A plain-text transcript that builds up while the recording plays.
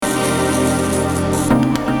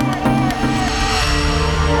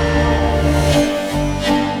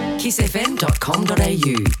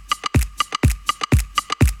kissfm.com.au.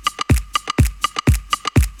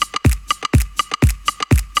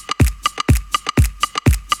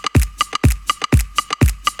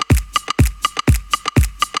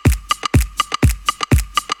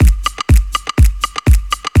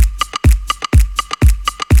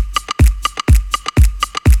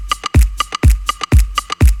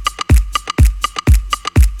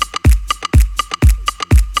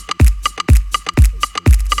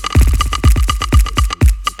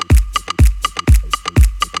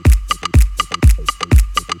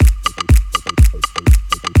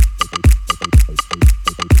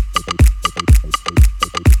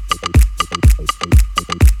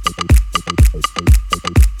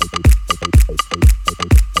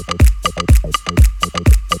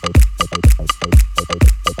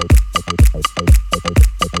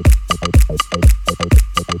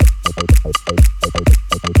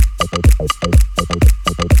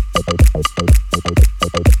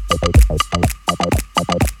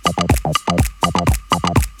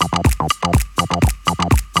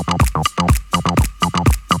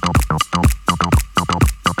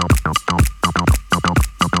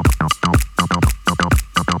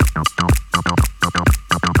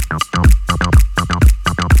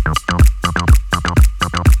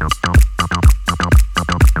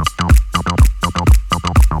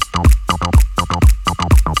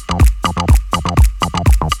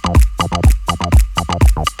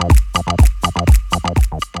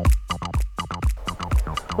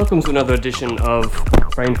 Welcome to another edition of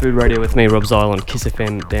Brain Food Radio with me, Rob Zile, on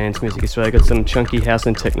KissFM Dance Music Australia. Got some chunky house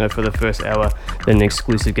and techno for the first hour, then an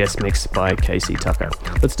exclusive guest mix by Casey Tucker.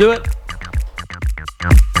 Let's do it!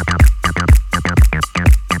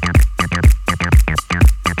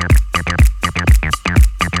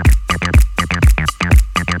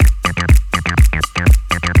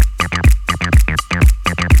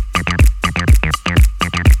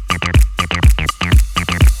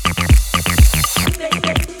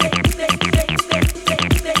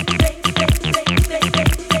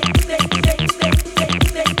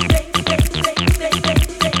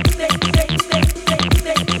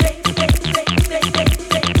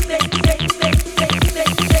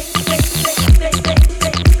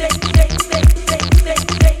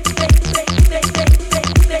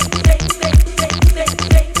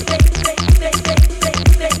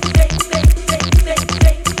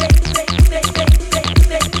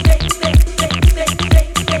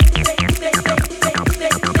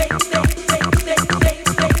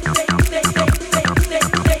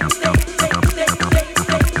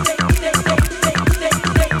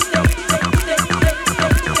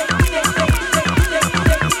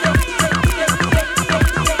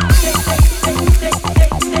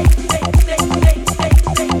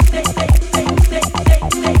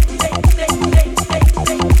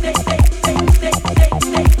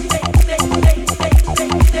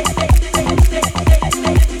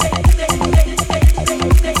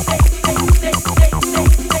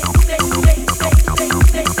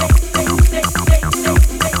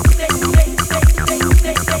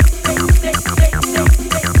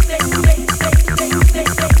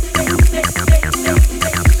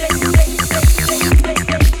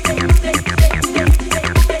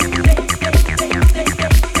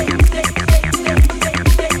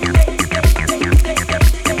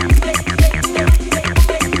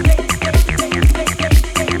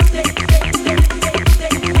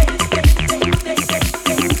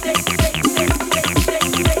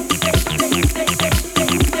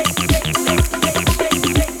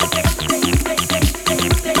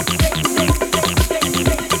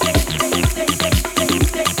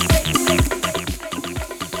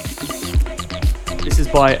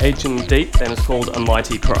 By Agent Deep, and it's called A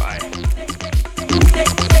Mighty Cry.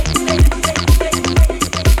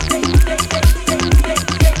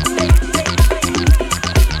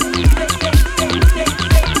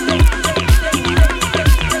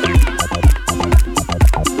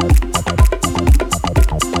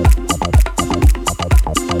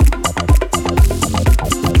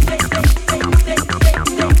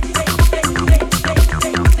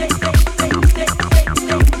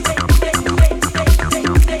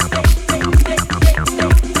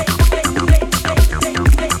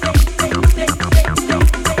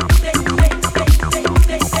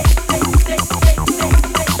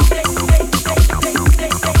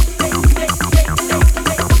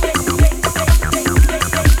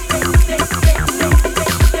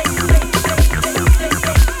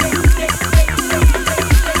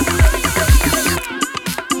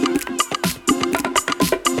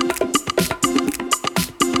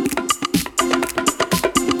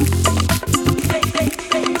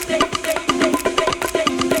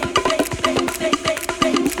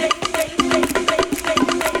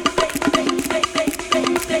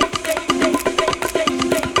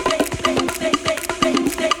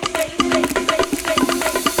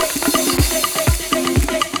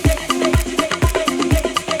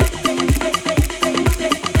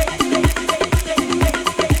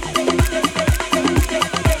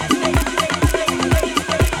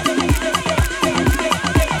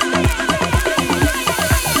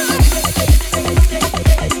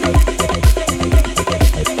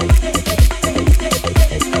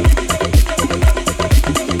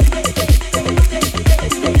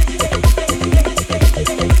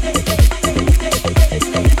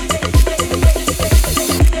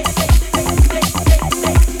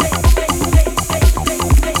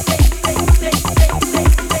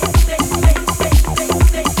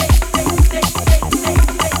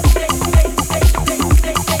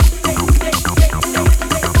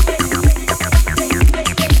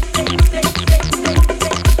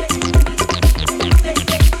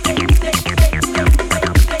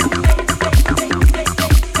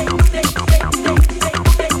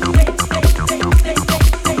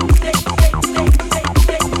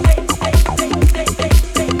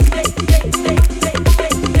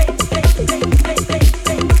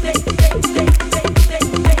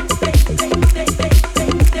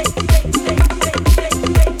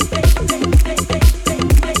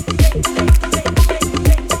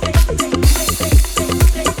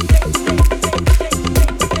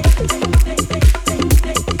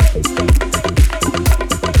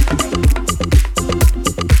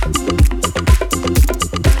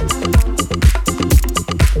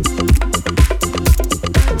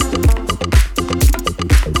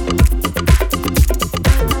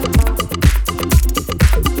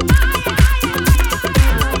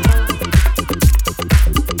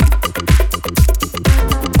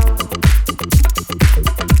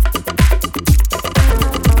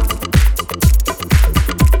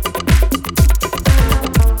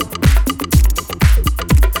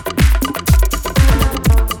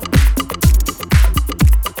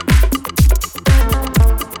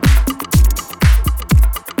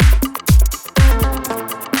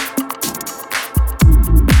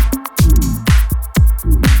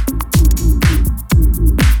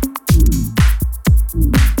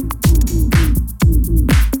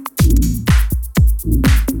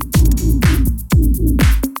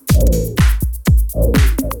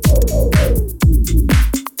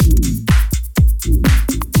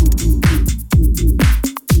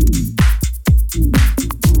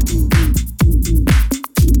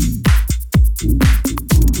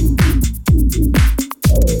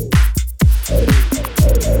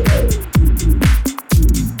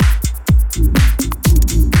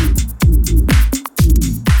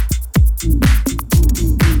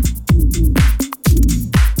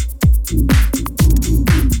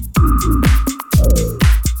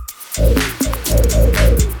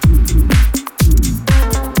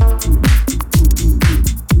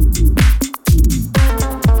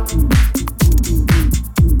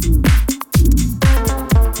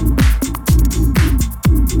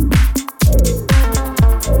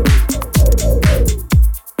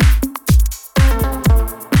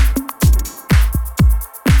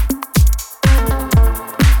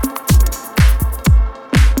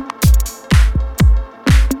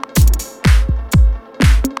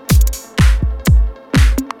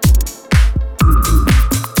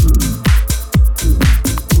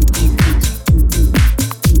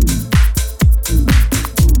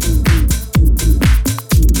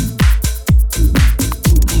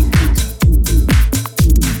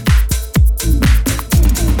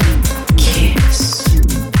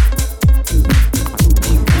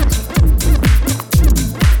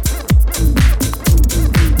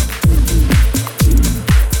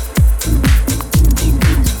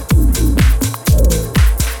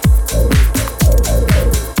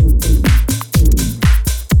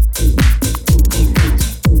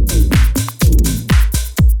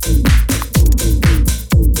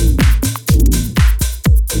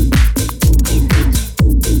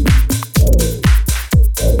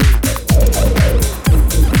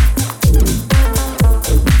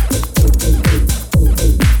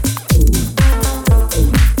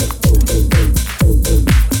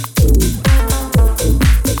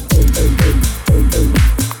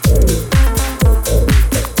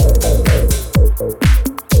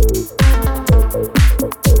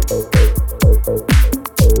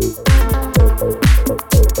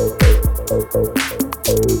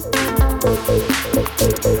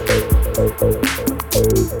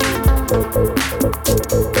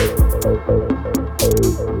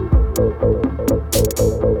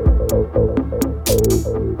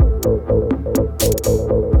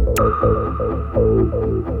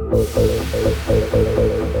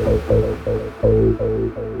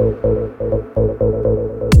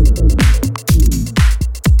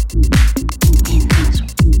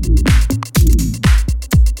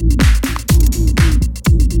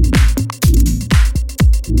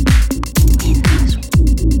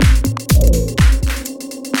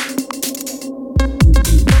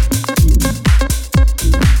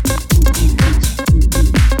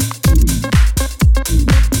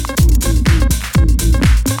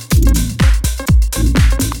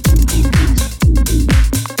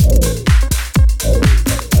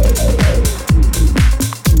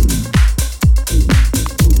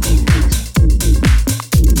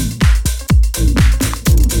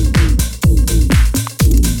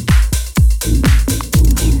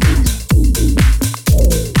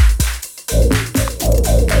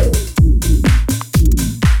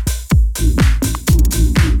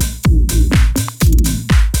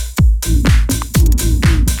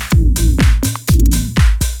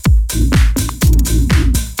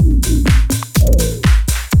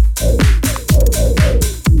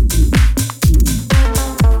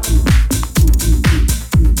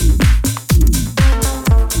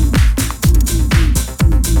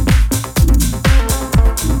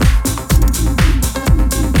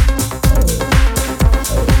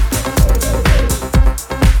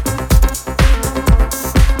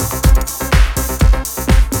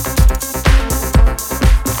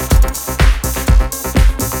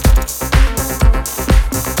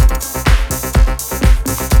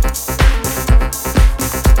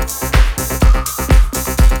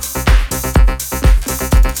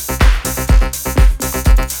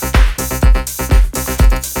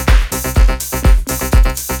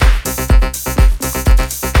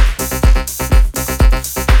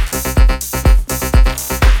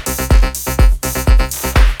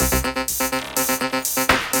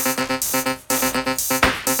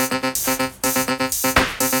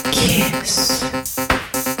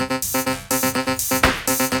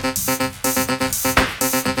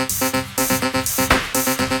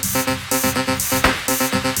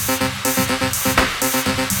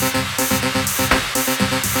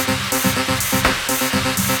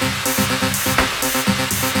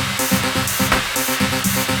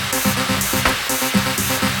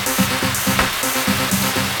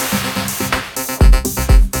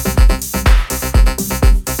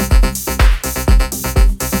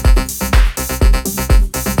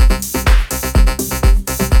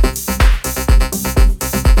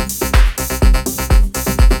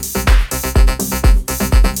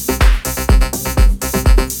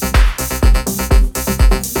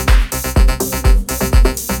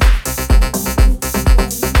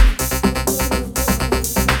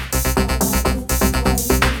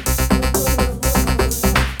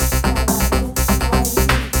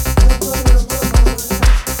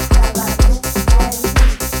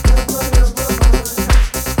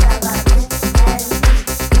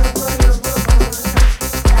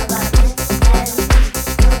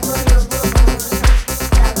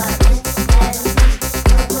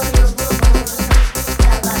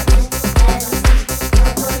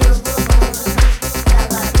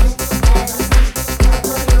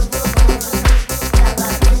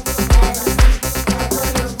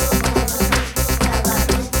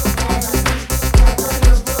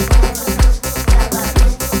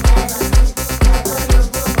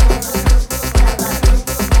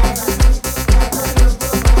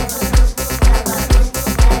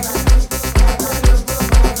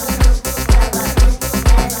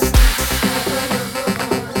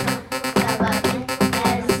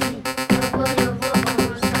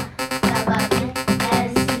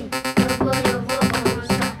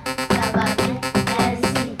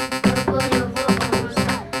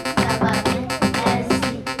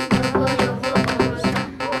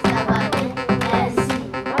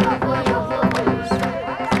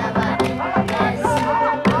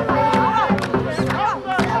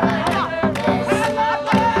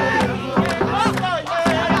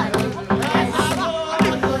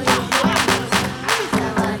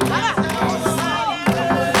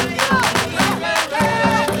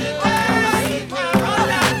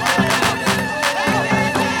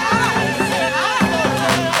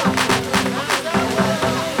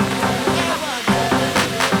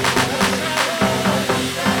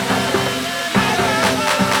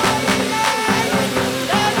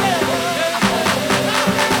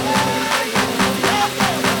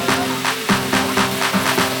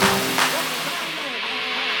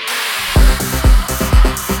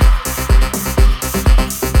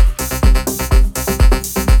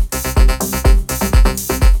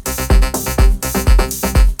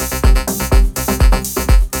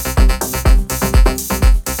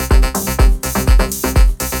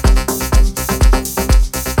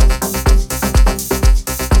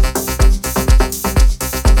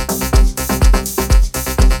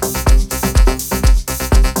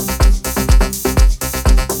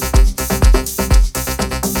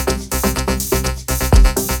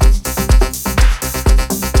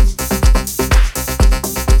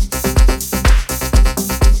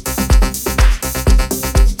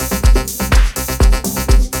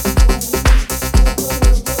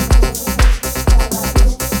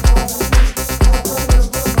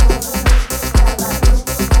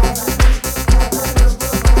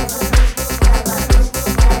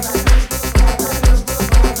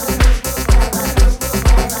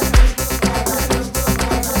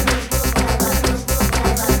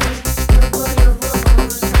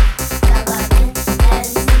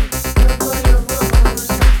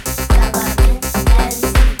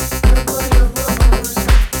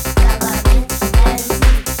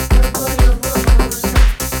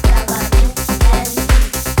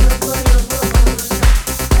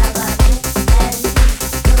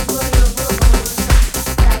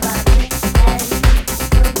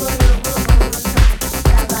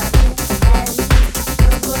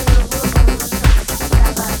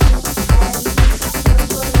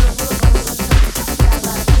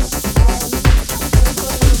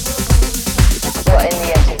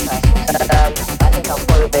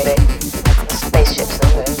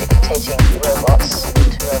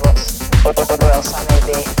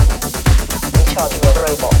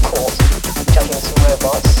 robot caught juggling some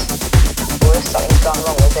robots, or if something's gone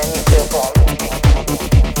wrong with their nuclear bomb.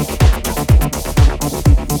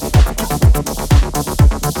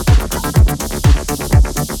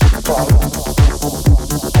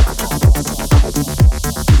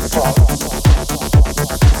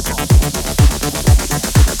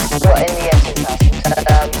 What in the end is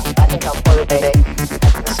happened? I think I'll probably the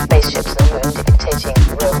spaceships and the moon dictating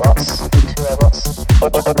robots to robots,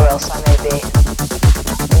 or else I may be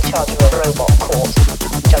in charge of a robot court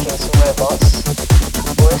juggling some robots,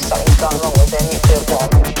 or if something's gone wrong with their nuclear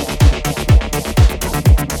bomb.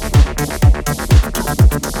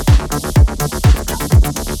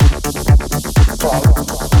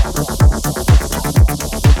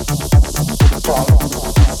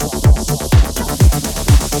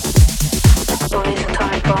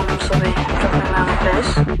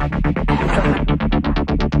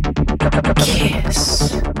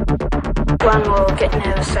 One will get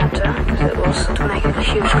near the centre, because it will sort of make a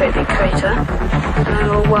huge, great big crater, and then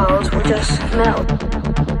the world will just melt.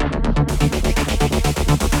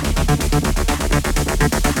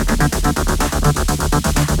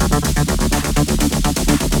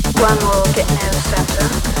 One will get near the centre,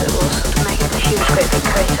 because it will sort of make a huge, great big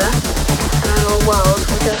crater, and then the world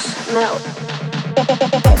will just melt.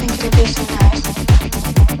 I think it would be so nice.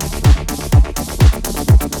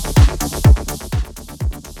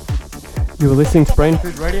 You were listening to Brain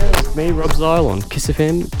Food Radio with me, Rob Zile, on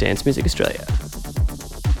KissFM Dance Music Australia.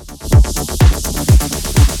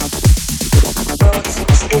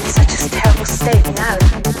 It's in such a terrible state now.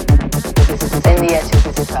 In the year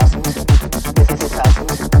 2000.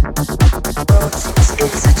 It's in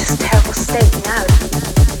such a terrible state now.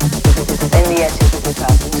 In the year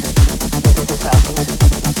 2000.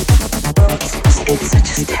 It's in such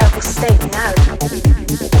a terrible state now.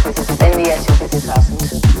 In the year 2000.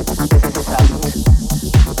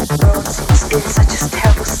 It's in such a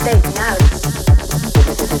terrible state now.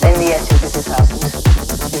 In the year 2000.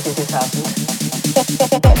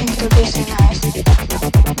 I think it would be so nice.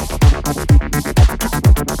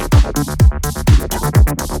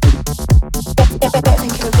 I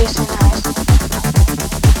think it would be so nice.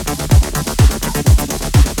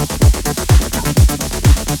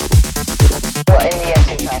 What in the year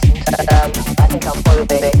 2000? I think I'll probably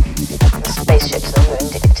be the spaceships and the moon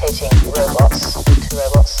dictating robots to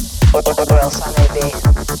robots, or else I may be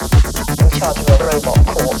in charge of a robot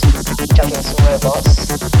court juggling some robots,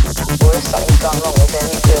 or if something's gone wrong with their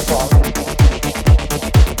nuclear bomb.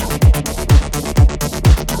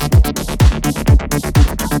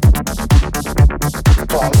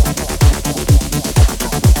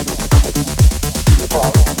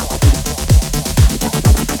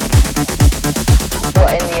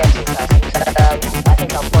 What in the year 2000? I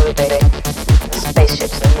think I'll probably be the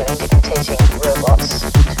spaceships and the moon dictating robots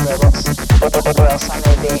to robots, or else I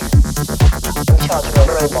may be in charge of a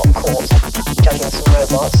robot court juggling some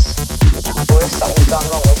robots, or if something's gone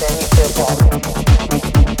wrong with their nuclear bomb.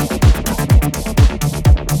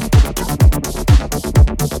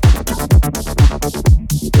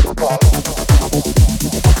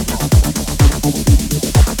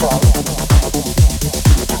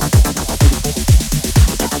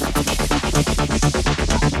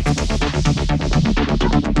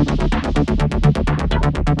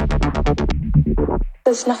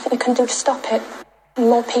 There's nothing we can do to stop it.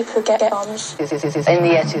 More people get bombs. In the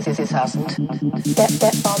year 2000.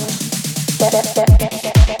 Get bombs. Get.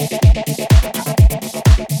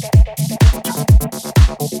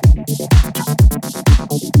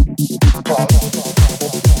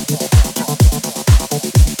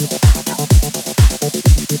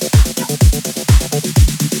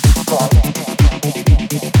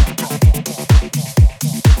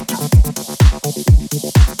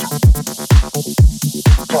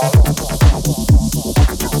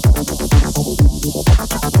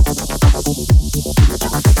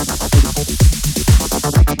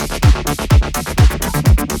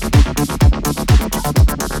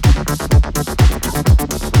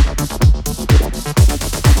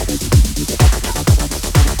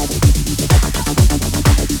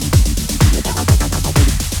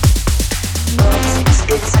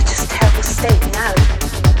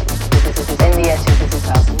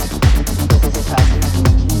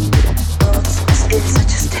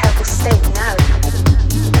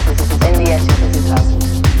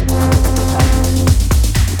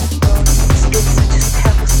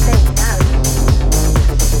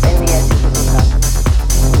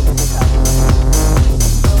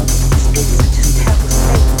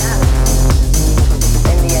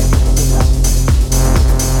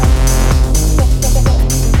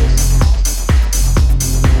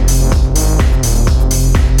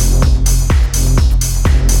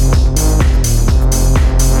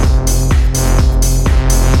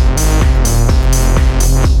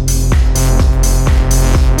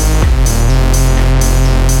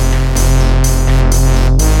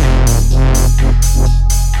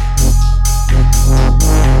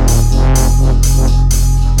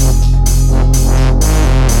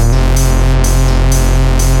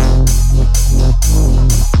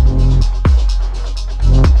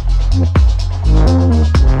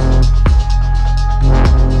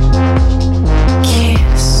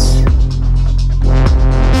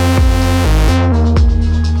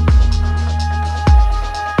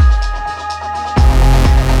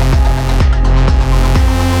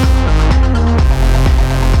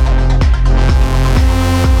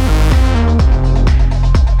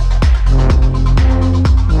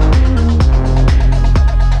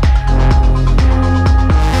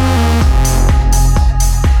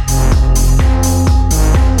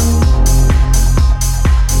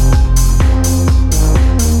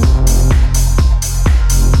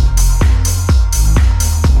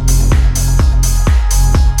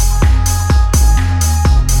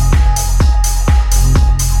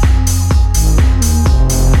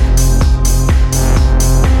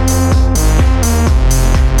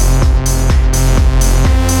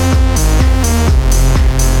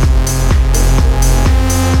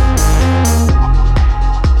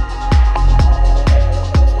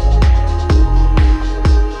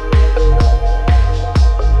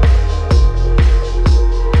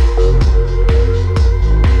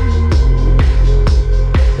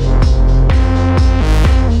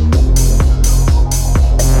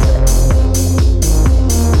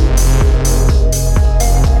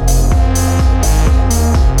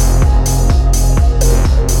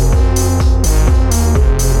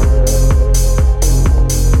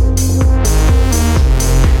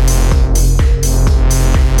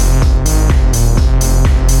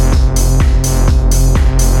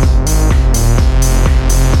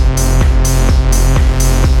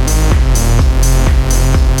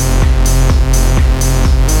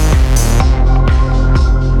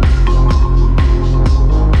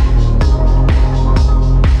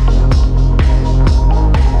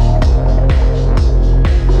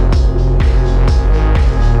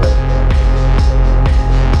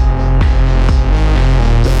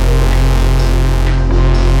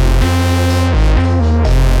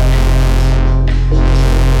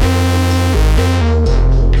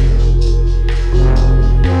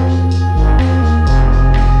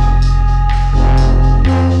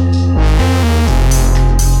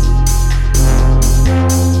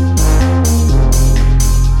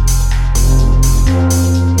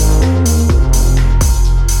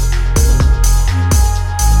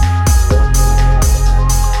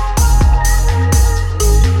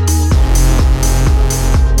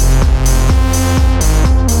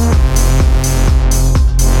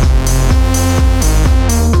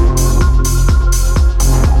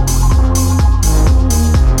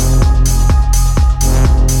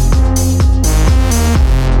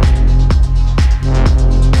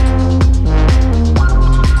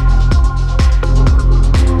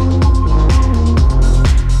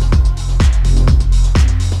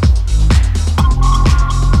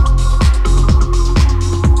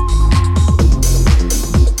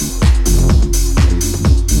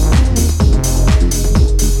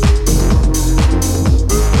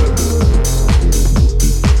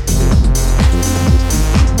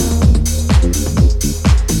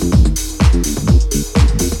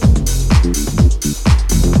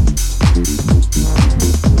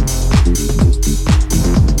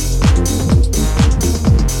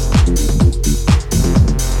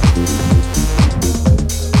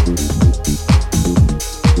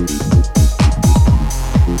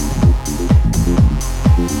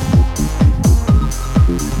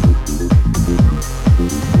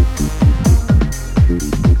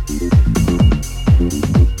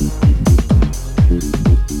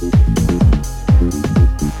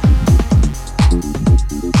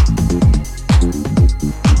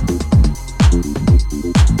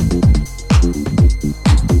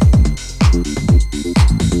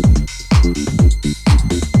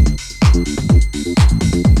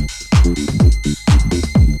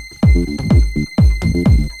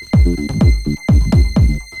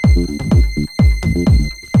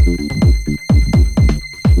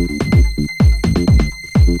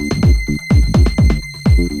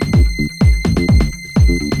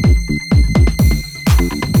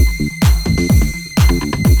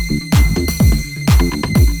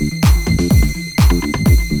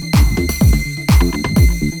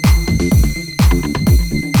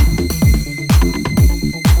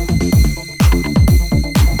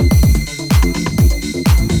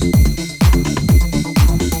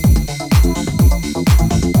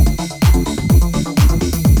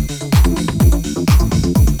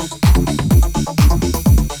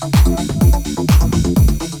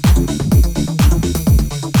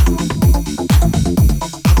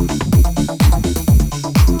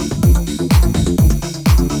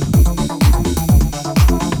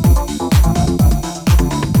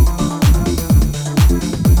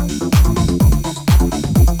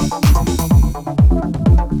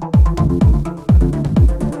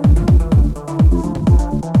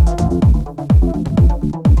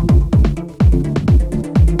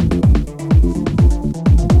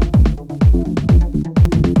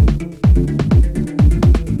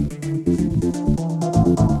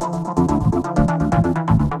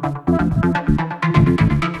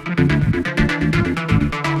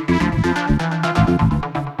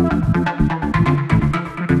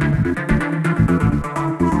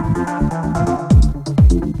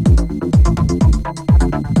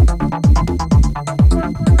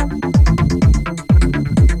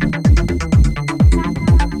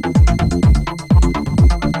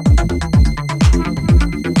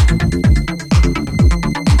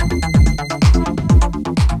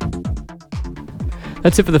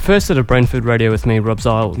 That's it for the first set of Brain Food Radio with me, Rob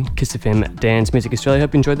Zile, KissFM Dance Music Australia.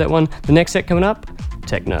 Hope you enjoyed that one. The next set coming up,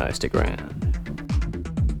 techno. Stick around.